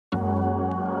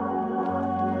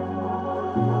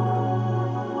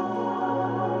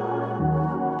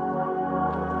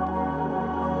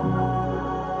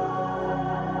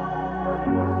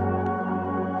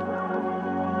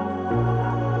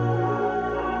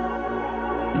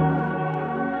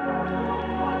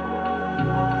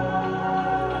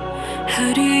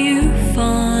How do you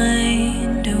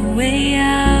find a way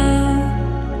out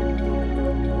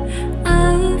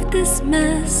of this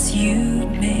mess you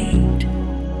made?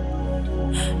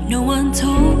 No one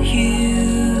told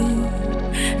you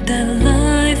that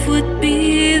life would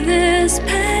be this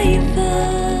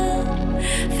painful.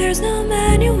 There's no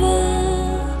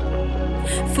manual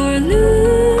for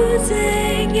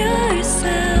losing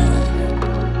yourself,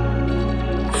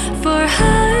 for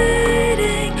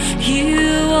hiding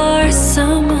you or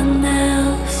someone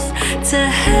else to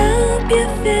help you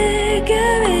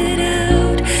figure it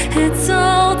out. It's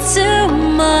all too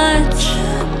much.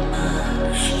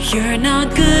 You're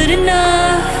not good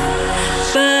enough,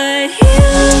 but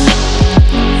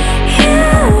you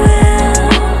will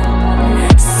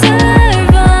survive,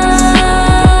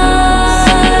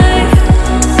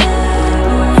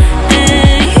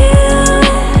 and you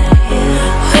will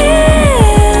thrive.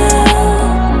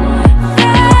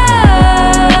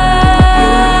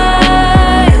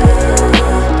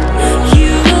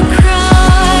 You will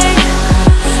cry,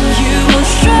 you will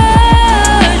try.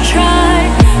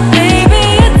 Baby,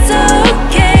 it's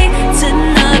okay to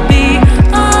not be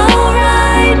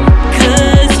alright,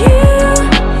 'cause you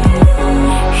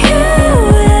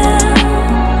will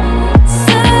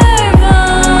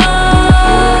survive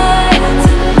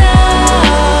tonight.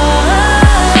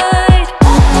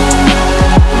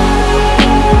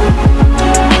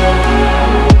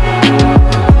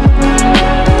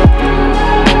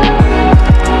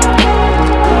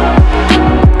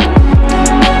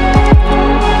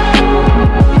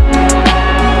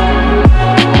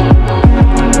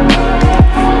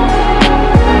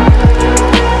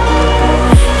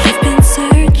 You've been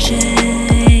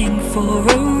searching for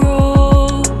a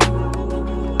rope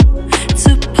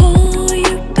to pull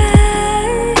you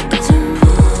back,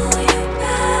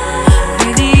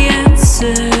 We're the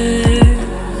answer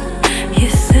you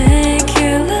think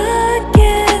you're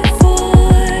looking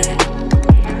for.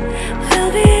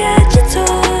 We'll be at your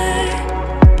door,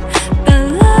 but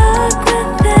look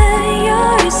within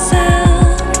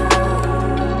yourself.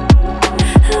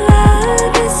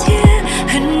 Love is here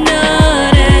and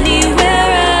not anywhere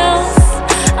else.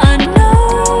 I know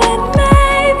it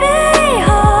may be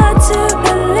hard to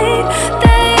believe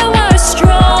that you are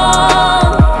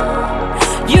strong.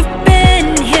 You've been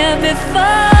here before.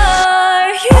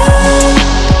 You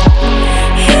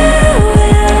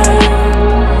will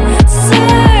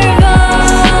survive,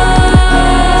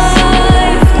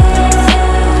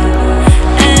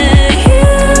 and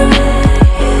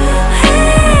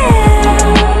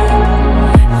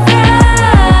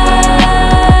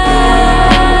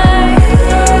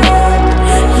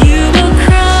you will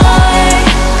cry,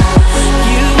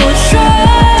 you will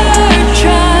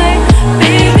try.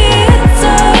 Baby, it's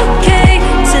okay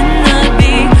to not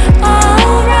be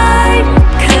alright,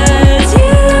 'cause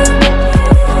you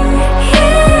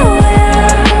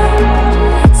will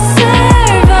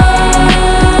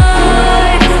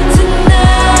survive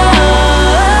tonight.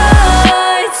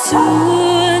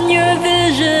 Soon your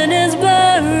vision is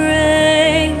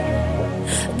blurring,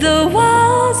 the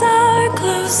walls are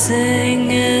closing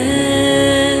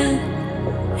in.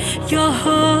 Your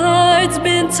heart's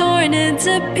been torn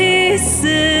into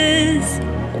pieces.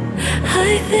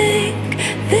 I think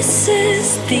this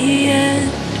is the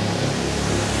end,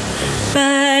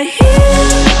 but